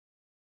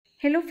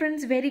Hello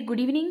friends, very good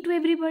evening to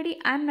everybody.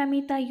 I'm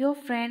Namita, your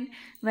friend,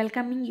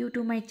 welcoming you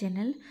to my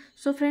channel.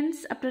 So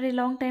friends, after a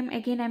long time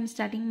again I'm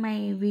starting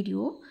my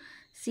video.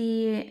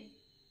 See,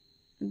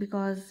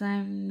 because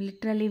I'm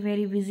literally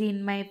very busy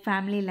in my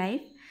family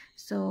life,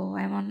 so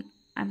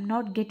I'm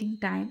not getting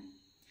time.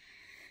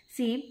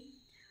 See,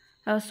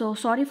 so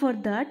sorry for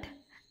that.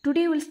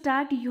 Today we'll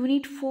start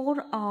unit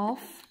 4 of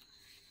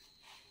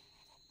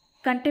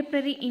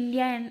Contemporary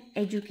India and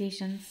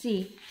Education.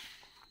 See,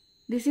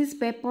 this is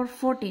paper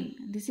 14.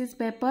 This is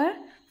paper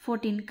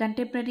 14,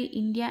 Contemporary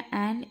India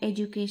and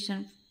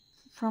Education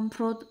from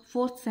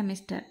fourth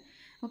semester.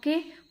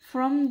 Okay,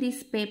 from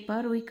this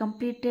paper we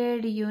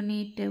completed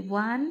unit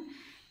 1,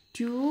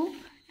 2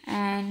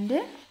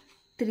 and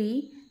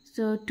 3.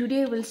 So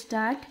today we'll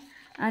start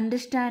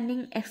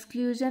understanding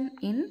exclusion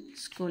in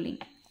schooling.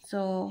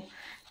 So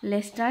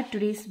let's start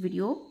today's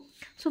video.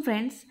 So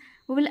friends,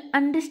 we will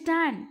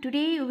understand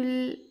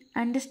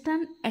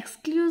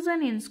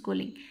exclusion in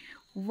schooling.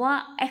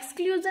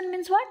 Exclusion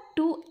means what?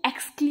 To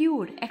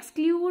exclude.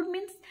 Exclude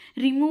means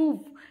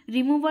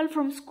removal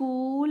from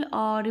school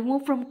or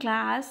remove from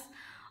class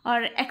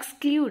or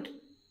exclude.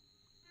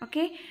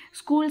 Okay,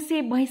 school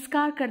से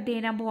बहिष्कार कर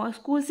देना,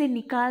 school से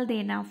निकाल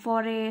देना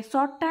for a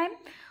short time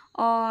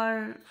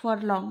or for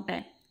long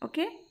time.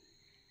 Okay,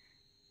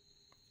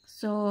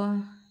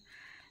 so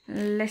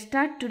let's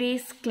start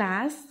today's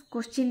class.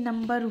 Question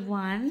number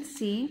 1.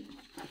 See,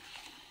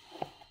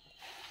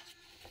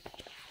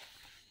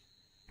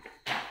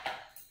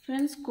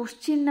 friends,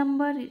 question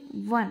number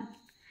 1.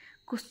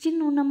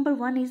 Question number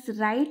 1 is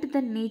write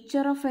the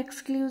nature of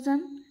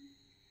exclusion.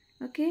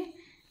 Okay,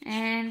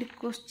 and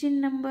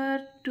question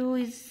number 2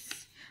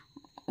 is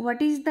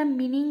what is the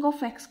meaning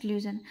of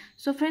exclusion.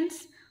 So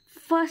friends,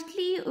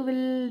 firstly we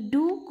will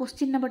do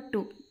question number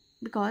 2,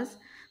 because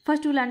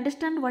first we will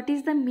understand what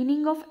is the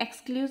meaning of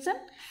exclusion.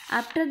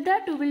 After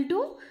that we will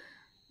do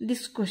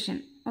this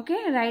question.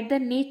 Okay, write the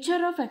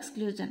nature of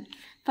exclusion.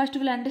 First we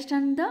will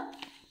understand the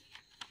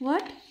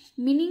what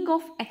meaning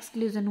of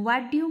exclusion.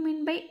 What do you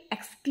mean by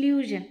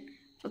exclusion?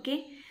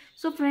 Okay,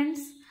 so friends,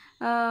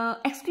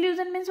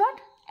 exclusion means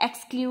what?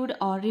 Exclude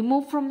or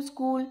remove from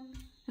school,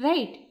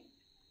 right?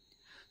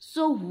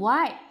 So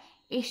why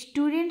a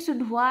student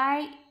should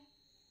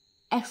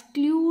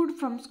exclude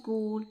from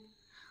school,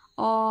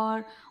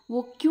 और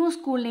वो क्यों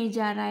school नहीं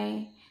जा रहा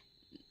है,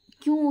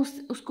 क्यों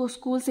उसको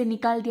school से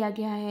निकाल दिया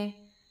गया है,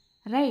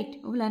 right?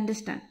 We will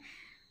understand.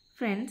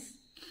 Friends,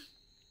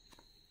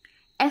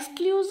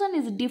 exclusion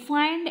is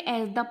defined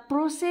as the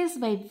process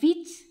by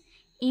which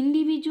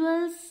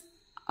individuals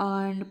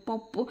and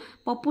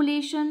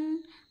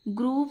population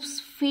groups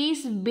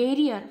face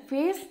barrier.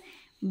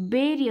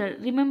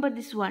 Remember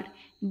this word,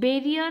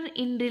 barrier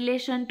in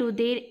relation to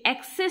their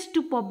access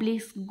to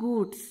public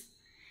goods.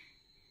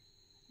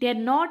 They are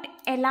not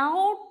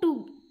allowed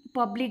to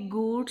public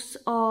goods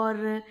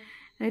or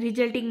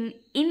resulting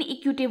in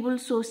inequitable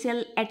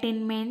social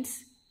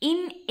attainments.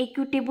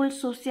 Inequitable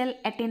social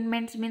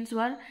attainments means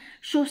what?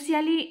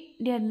 Socially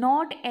they are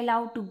not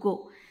allowed to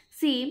go.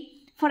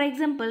 See, for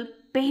example,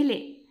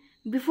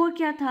 before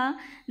क्या था?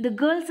 The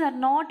girls are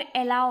not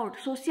allowed.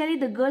 Socially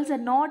the girls are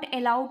not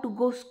allowed to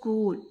go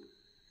school.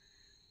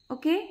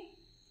 Okay,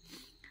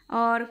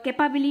 और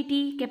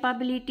capability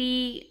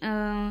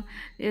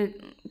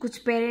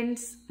कुछ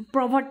parents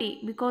poverty,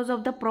 because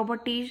of the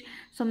poverty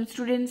some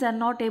students are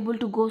not able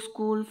to go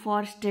school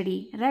for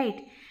study,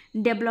 right?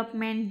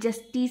 Development,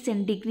 justice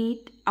and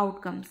dignity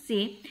outcomes.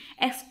 Say,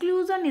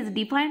 exclusion is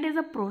defined as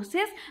a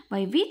process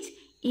by which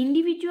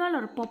individual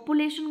or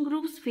population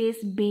groups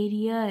face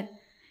barrier,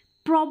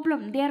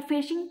 problem. They are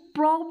facing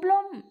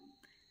problem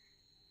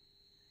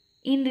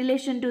in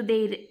relation to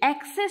their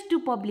access to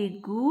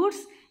public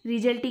goods,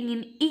 resulting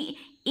in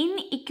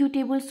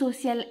inequitable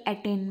social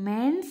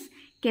attainments,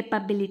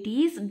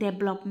 capabilities,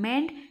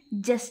 development,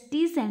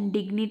 justice and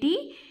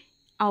dignity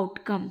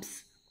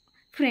outcomes.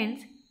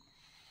 Friends,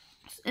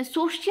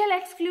 social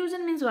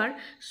exclusion means what?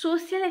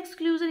 Social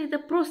exclusion is the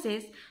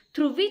process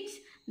through which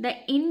the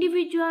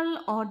individual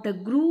or the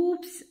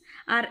groups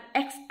are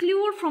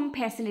excluded from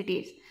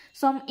facilities.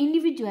 Some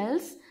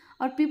individuals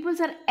or peoples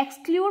are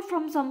excluded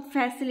from some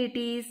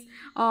facilities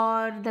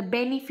or the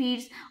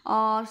benefits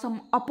or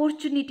some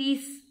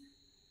opportunities.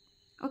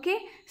 Okay,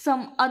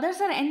 some others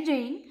are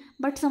enjoying,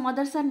 but some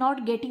others are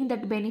not getting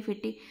that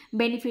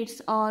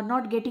benefits or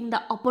not getting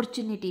the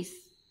opportunities.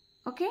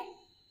 Okay,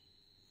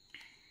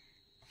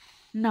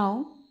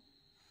 now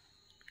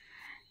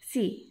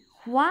see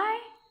why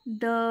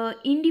the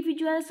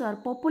individuals or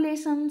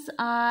populations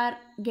are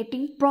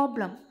getting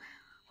problem.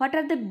 What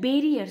are the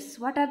barriers?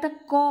 What are the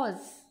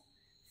cause?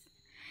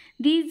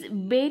 These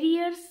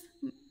barriers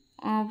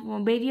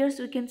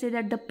we can say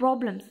that the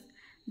problems,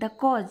 the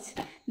cause.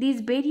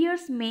 These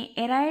barriers may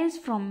arise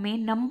from a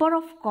number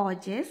of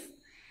causes,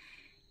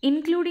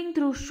 including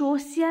through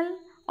social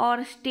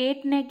or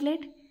state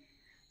neglect,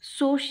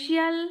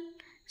 socially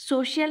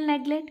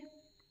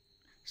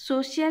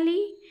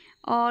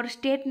or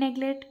state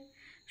neglect,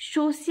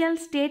 social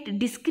state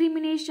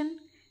discrimination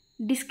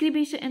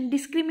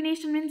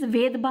means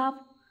भेदभाव,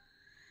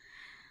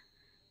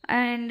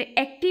 and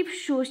active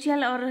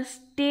social or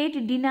state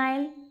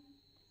denial.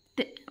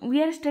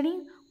 We are studying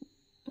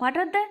what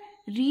are the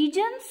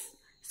regions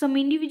some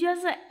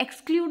individuals are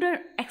excluded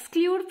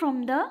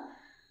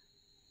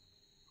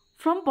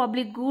from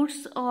public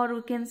goods, or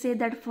we can say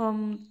that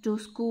from to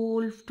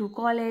school, to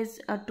college,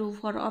 or to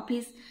for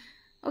office.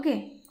 Okay,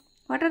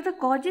 what are the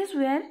causes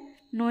we are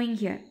knowing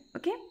here?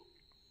 Okay,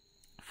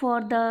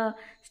 for the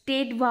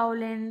state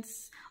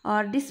violence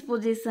or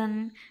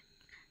dispossession,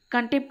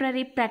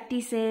 contemporary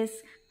practices,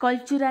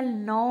 cultural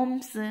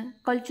norms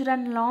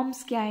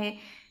क्या है?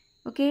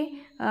 Okay,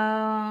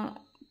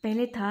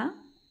 पहले था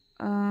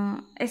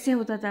ऐसे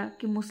होता था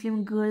कि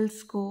मुस्लिम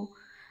girls को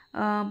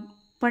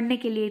पढ़ने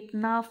के लिए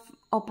इतना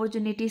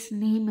अपॉर्चुनिटीज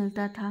नहीं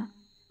मिलता था.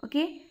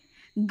 ओके,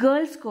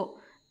 गर्ल्स को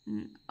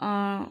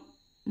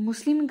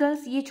मुस्लिम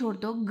गर्ल्स ये छोड़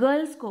दो,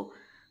 गर्ल्स को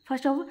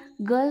फर्स्ट ऑफ ऑल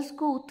गर्ल्स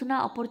को उतना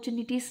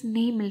अपॉर्चुनिटीज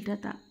नहीं मिलता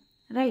था,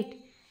 राइट?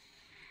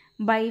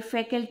 बाय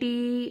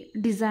फैकल्टी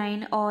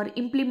डिज़ाइन और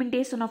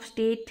implementation of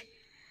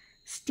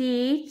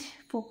state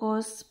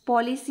focus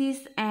policies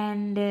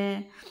and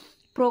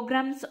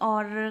programs,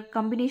 or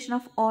combination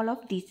of all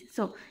of these.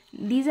 So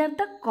these are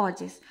the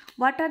causes.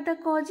 What are the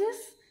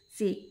causes?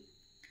 See,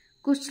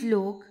 कुछ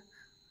लोग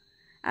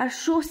are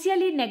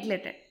socially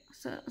neglected.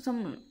 So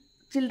some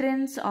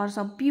children or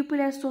some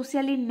people are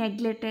socially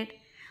neglected,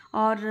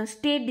 or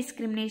state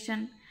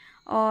discrimination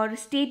or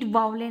state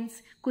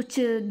violence. कुछ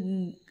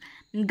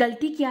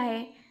गलती क्या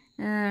है,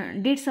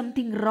 did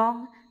something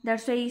wrong,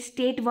 that's why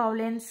state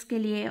violence के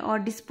लिए और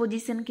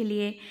disposition के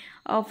लिए,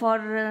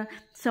 for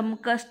some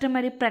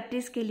customary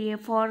practice के लिए,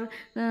 for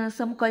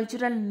some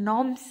cultural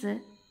norms.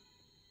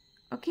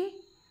 Okay,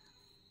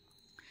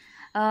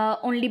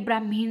 only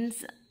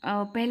Brahmins,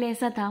 पहले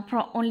ऐसा था,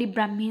 only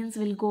Brahmins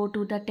will go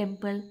to the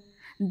temple,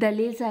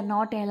 Dalits are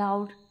not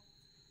allowed.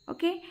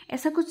 Okay,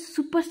 ऐसा कुछ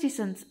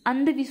superstitions,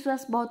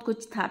 अंधविश्वास बहुत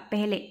कुछ था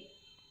पहले.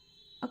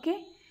 Okay,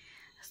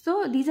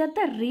 so these are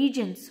the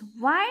reasons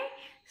why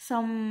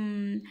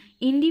some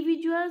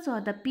individuals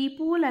or the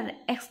people are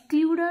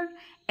exclude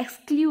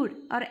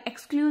or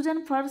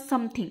exclusion for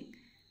something.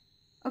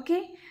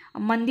 Okay,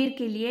 मंदिर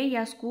के लिए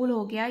या स्कूल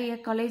हो गया या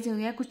कॉलेज हो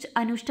गया, कुछ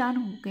अनुष्ठान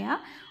हो गया,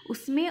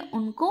 उसमें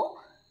उनको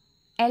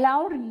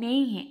अलाउड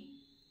नहीं है.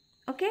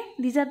 Okay,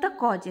 these are the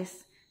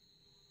causes.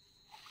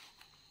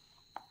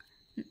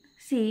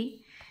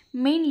 See,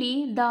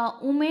 mainly the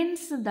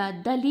women's, the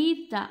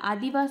Dalits, the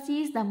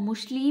Adivasis, the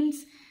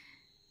Muslims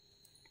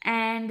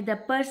and the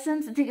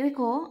persons,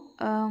 देखो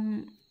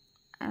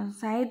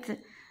शायद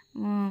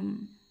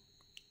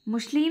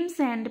Muslims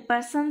and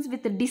persons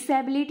with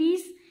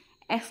disabilities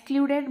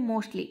excluded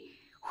mostly.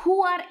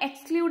 Who are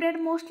excluded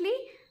mostly?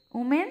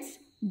 Women's,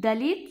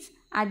 Dalits,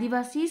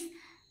 Adivasis,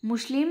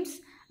 Muslims,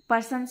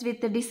 persons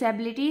with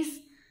disabilities.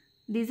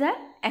 These are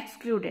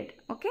excluded.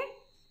 Okay.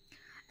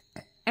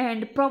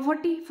 And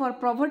poverty, for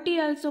poverty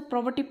also,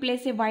 poverty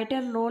plays a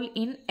vital role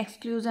in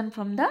exclusion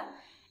from the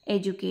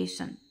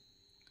education.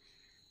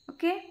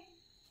 Okay,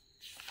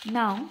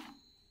 now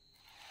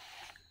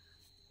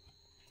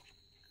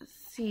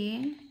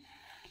see,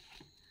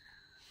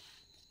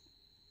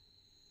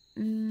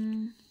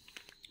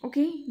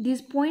 okay,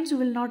 these points we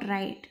will not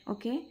write.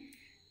 Okay,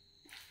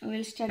 we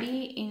will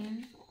study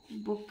in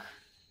book.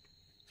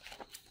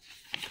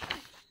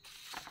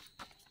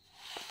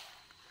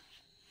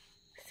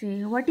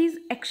 See, what is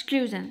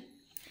exclusion?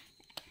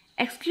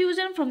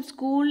 Exclusion from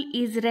school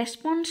is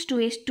response to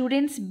a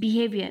student's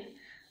behavior.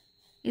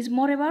 Is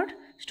more about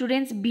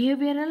students'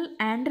 behavioral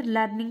and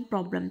learning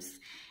problems.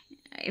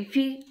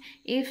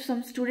 If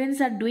some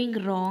students are doing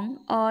wrong,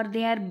 or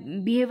they are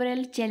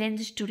behavioral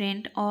challenge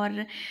student,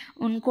 or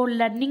उनको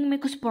learning में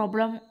कुछ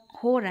problem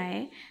हो रहा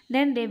है,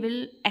 then they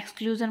will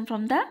exclusion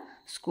from the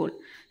school.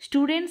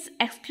 Students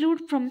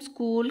excluded from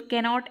school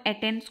cannot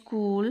attend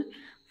school.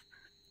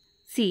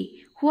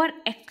 See, who are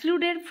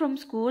excluded from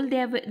school,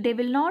 they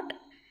will not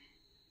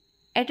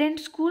attend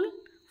school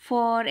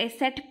for a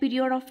set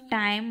period of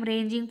time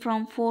ranging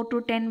from 4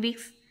 to 10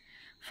 weeks,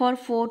 for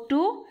 4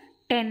 to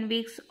 10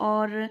 weeks,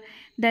 or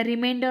the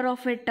remainder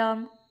of a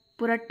term,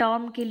 पूरा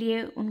term के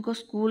लिए उनको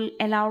school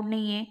allowed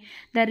नहीं है.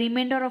 The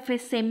remainder of A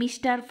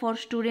semester for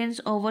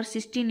students over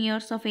 16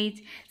 years of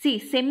as. C,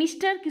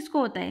 semester किसको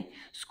होता है?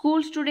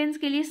 School students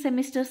के लिए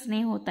सेमिस्टर्स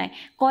नहीं होता है,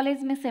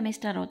 कॉलेज में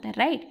सेमिस्टर होता है,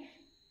 right?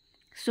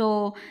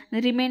 So the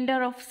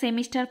remainder of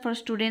semester for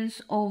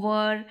students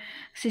over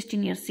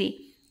 16 years. C,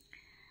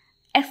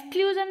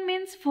 exclusion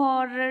means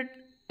for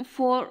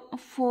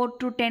 4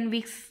 to 10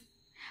 weeks,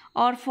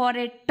 or for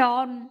a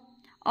term,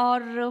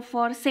 or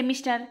for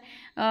semester,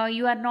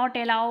 you are not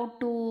allowed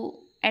to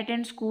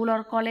attend school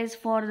or college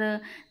for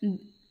the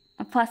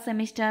first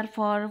semester,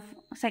 for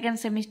second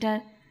semester,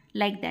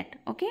 like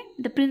that. Okay,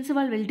 the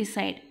principal will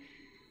decide.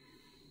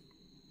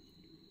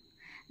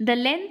 The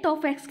length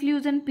of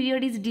exclusion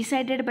period is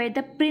decided by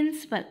the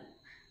principal.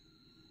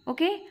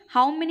 Okay,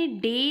 how many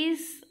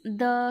days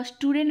the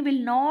student will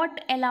not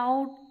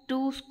allowed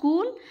to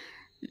school,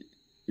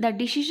 the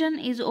decision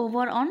is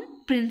over on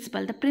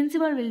principal. The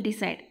principal will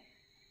decide.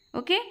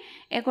 Okay,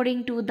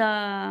 according to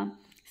the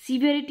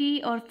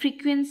severity or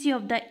frequency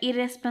of the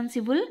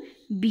irresponsible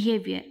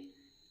behavior.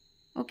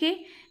 Okay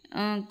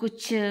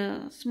कुछ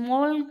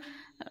small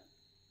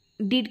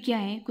did क्या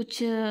है,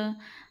 कुछ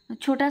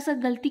छोटा सा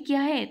गलती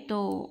किया है तो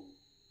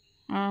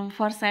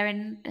फॉर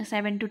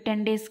 7 to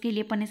 10 days के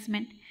लिए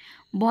पनिशमेंट.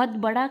 बहुत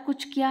बड़ा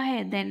कुछ किया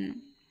है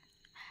then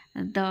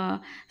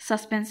the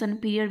suspension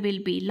period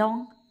will be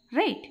long,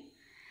 right.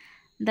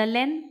 The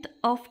length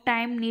of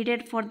time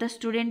needed for the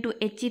student to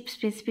achieve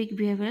specific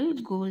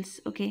behavioral goals.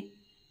 Okay.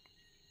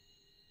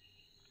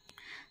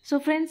 So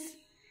friends,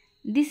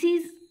 this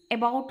is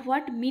about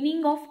what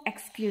meaning of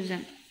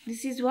exclusion.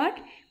 This is what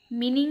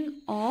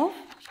meaning of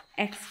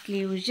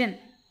exclusion.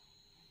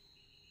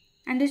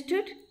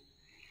 Understood?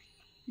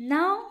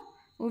 Now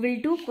we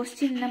will do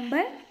question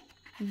number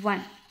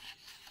 1.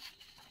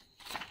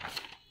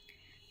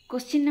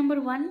 Question number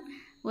 1,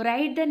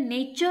 write the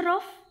nature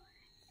of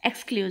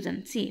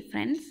exclusion. See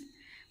friends,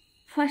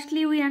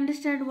 firstly we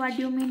understand what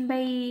you mean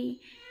by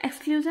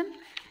exclusion.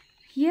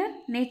 Here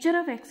nature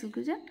of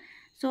exclusion.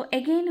 So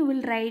again we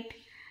will write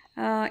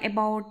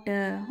about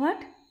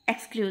what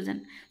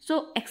exclusion.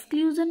 So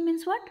exclusion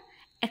means what?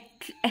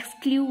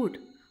 Exclude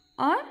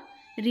or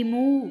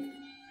remove.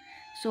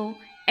 So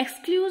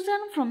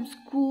exclusion from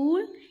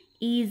school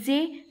is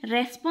a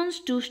response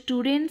to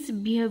students'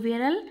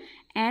 behavioral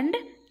and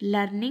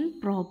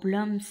learning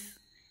problems.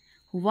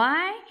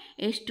 Why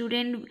a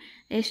student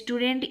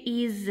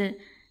is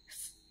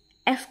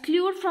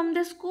excluded from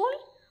the school?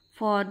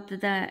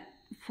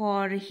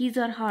 For his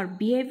or her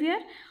behavior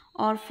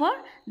or for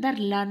the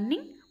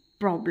learning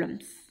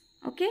problems.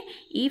 Okay,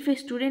 if a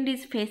student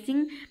is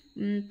facing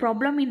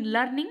problem in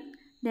learning,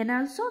 then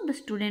also the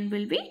student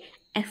will be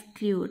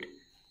excluded.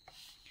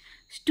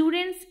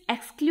 Students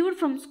excluded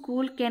from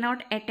school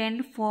cannot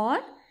attend for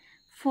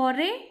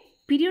a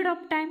period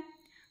of time.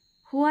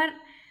 Who are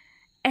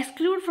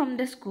excluded from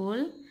the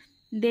school,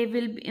 they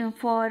will be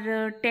for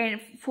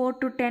 4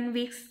 to 10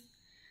 weeks,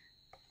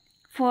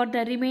 for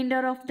the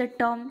remainder of the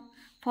term,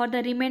 for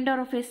the remainder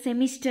of a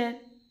semester.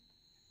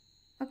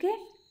 Okay.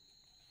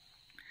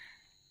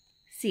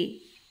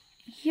 See,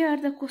 here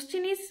the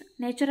question is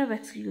nature of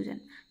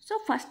exclusion. So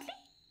firstly,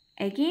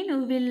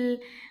 again we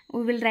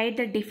will write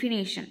the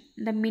definition,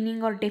 the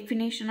meaning or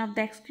definition of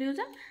the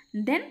exclusion.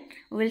 Then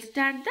we will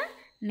start the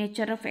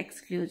nature of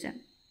exclusion.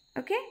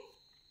 Okay.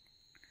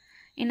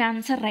 In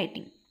answer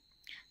writing.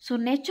 So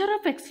nature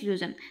of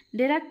exclusion.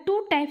 There are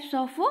two types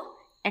of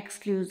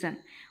exclusion.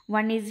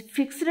 One is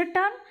fixed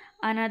term,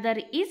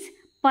 another is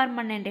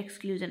permanent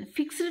exclusion.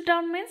 Fixed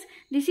term means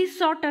this is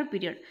shorter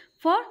period,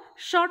 for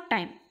short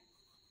time.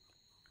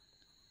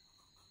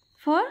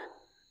 For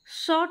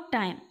short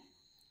time.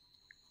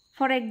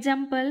 For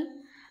example,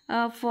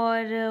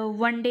 for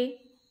 1 day,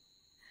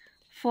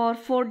 for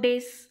 4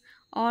 days,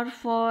 or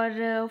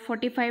for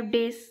 45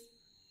 days.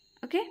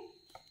 Okay.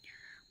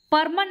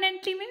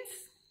 Permanently means,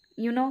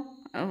 you know,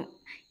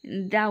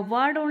 the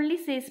word only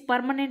says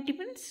permanently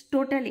means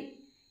totally.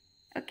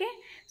 Okay.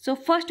 So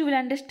first we will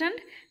understand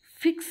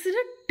fixed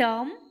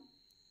term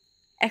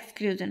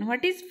exclusion.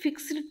 What is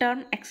fixed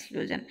term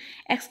exclusion?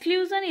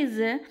 Exclusion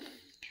is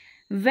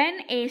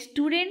when a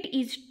student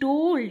is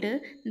told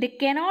they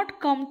cannot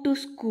come to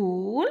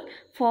school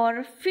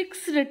for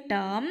fixed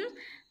term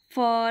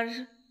for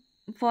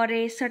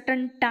a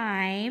certain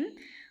time,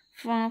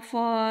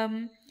 for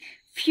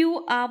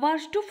few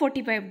hours to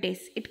 45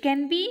 days. It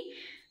can be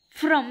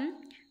from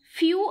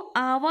few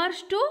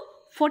hours to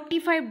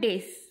 45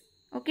 days.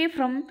 Okay,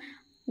 from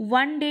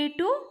 1 day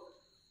to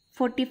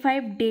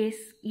 45 days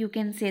you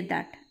can say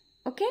that.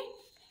 Okay.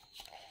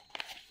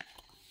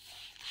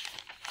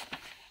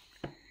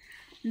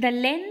 The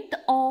length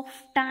of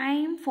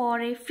time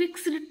for a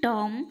fixed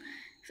term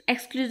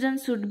exclusion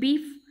should be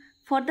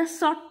for the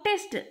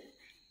shortest.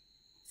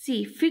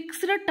 See,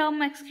 fixed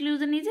term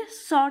exclusion is a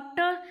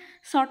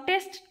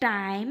shortest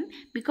time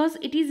because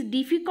it is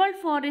difficult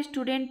for a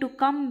student to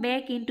come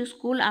back into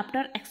school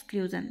after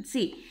exclusion.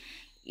 See,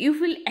 you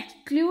will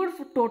exclude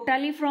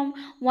totally from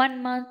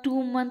 1 month,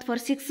 2 months, for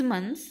 6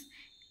 months.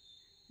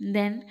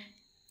 Then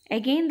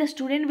again the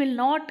student will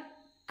not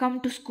come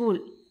to school.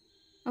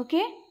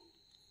 Okay.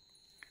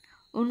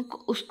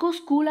 उसको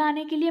school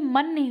आने के लिए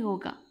मन नहीं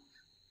होगा.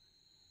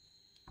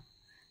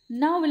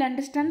 Now we'll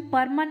understand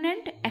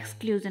permanent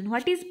exclusion.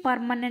 What is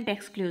permanent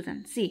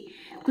exclusion? See,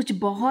 कुछ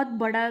बहुत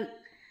बड़ा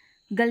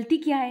गलती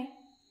किया है,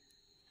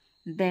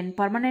 then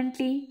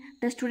permanently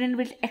the student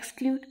will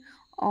exclude.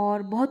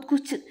 और बहुत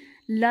कुछ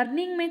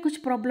लर्निंग में कुछ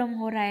प्रॉब्लम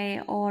हो रहा है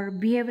और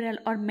बिहेवियरल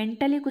और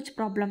मेंटली कुछ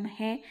प्रॉब्लम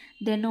है,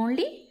 then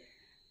only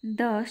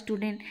the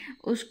student,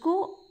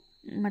 उसको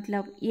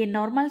मतलब ये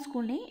नॉर्मल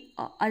स्कूल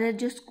नहीं, अदर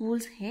जो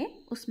स्कूल्स है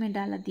उसमें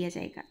डाला दिया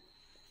जाएगा.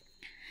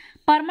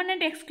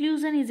 Permanent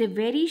exclusion is a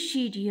very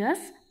serious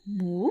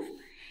move.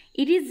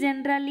 It is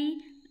generally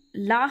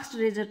last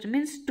resort,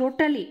 means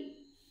totally.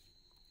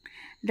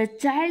 The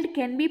child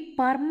can be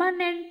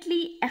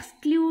permanently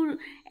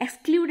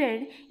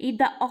excluded if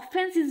the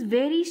offense is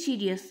very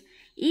serious.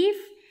 If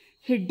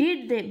he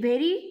did the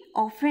very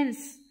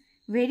offense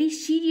very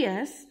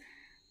serious,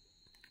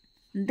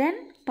 then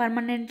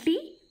permanently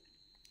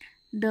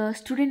the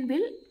student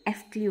will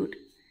exclude.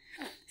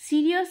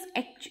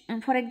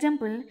 For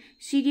example,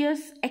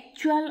 serious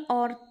actual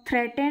or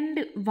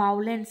threatened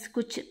violence,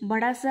 कुछ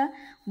बड़ा सा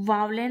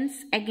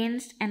violence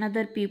against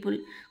another people.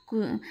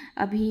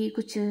 अभी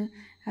कुछ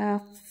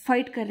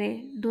fight कर रहे,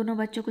 दोनों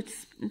बच्चों कुछ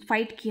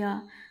फाइट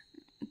किया,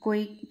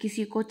 कोई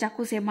किसी को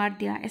चाकू से मार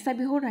दिया, ऐसा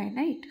भी हो रहा है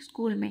राइट,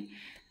 स्कूल में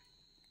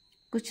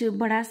कुछ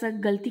बड़ा सा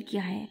गलती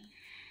किया है,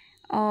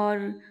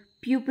 और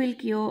प्यूपिल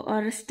की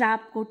और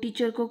स्टाफ को,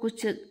 टीचर्स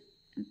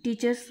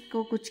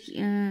को कुछ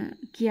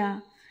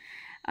किया,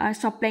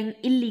 सप्लाइंग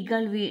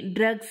इलीगल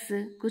ड्रग्स,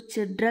 कुछ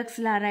ड्रग्स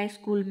ला रहा है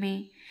स्कूल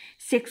में,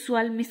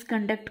 सेक्सुअल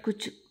मिसकंडक्ट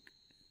कुछ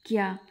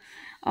किया,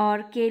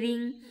 और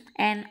carrying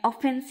an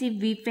offensive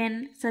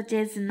weapon such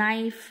as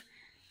knife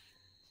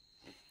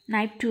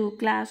to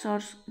class or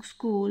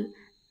school,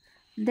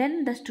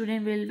 then the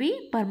student will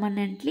be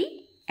permanently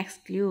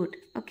excluded.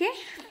 Okay,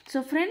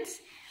 so friends,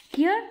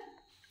 here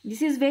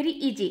this is very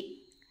easy.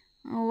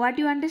 What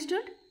you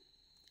understood?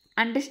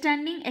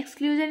 Understanding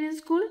exclusion in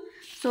school.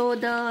 So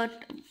the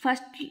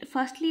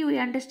firstly we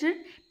understood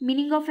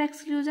meaning of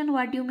exclusion,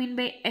 what do you mean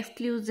by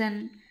exclusion.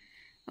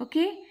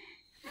 Okay,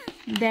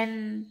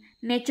 then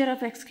nature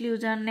of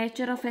exclusion.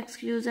 Nature of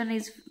exclusion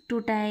is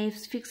two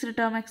types: fixed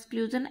term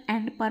exclusion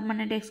and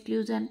permanent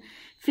exclusion.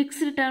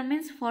 Fixed term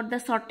means for the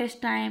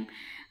shortest time,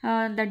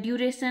 the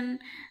duration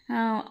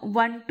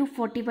 1 to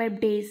 45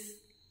 days.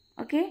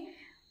 Okay,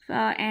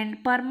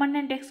 and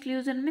permanent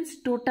exclusion means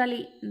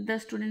totally the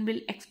student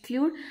will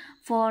exclude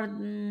for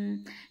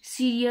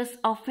serious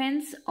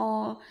offense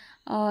or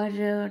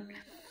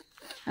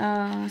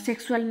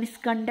sexual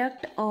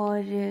misconduct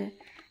or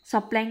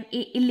supplying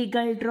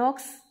illegal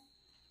drugs.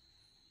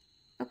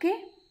 Okay,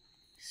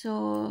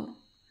 so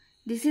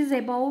this is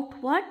about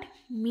what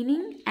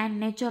meaning and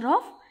nature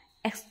of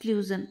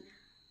exclusion.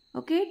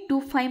 Okay, to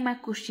 5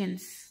 mark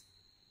questions.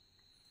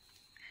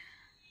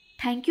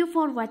 Thank you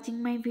for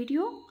watching my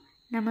video.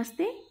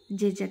 Namaste,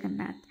 Jai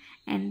Jagannath.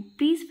 And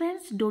please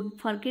friends, don't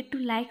forget to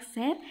like,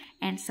 share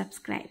and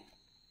subscribe.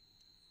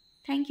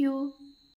 Thank you.